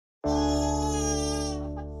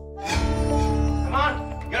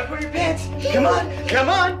Come on, come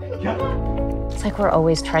on, come on. It's like we're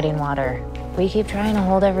always treading water. We keep trying to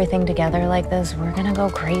hold everything together like this, we're gonna go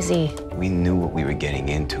crazy. We knew what we were getting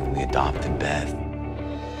into when we adopted Beth.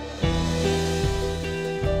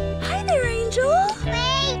 Hi there, Angel.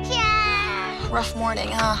 Rachel! Rough morning,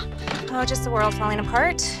 huh? Oh, just the world falling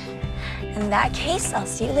apart. In that case, I'll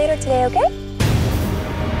see you later today, okay?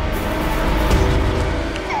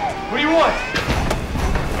 What do you want?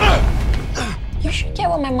 You should get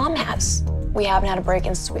what my mom has. We haven't had a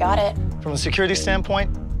break-in since we got it. From a security standpoint,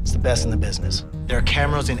 it's the best in the business. There are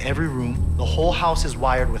cameras in every room. The whole house is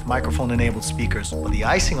wired with microphone-enabled speakers, but the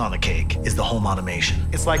icing on the cake is the home automation.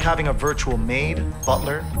 It's like having a virtual maid,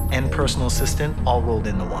 butler, and personal assistant all rolled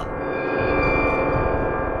into one.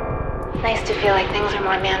 Nice to feel like things are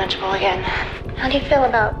more manageable again. How do you feel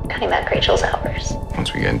about cutting back Rachel's hours?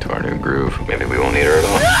 Once we get into our new groove, maybe we won't need her at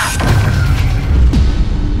all.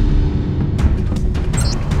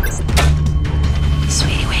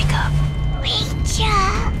 Sweetie, wake up. Rachel!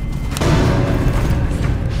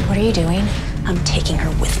 What are you doing? I'm taking her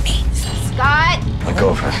with me. Scott! Let go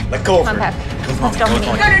of her. Let go of her. Come back. Let's go.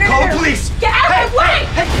 Call the police. Get out of my way!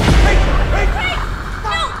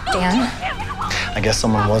 Dan? I guess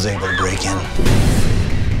someone was able to break in.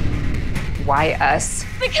 Why us?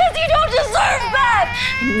 Because you don't deserve that!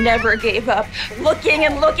 I never gave up looking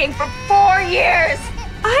and looking for 4 years.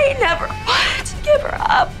 I never wanted to give her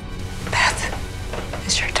up. Beth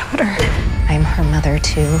is your daughter. I'm her mother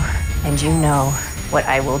too, and you know what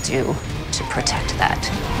I will do to protect that.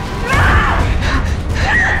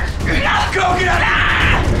 Go!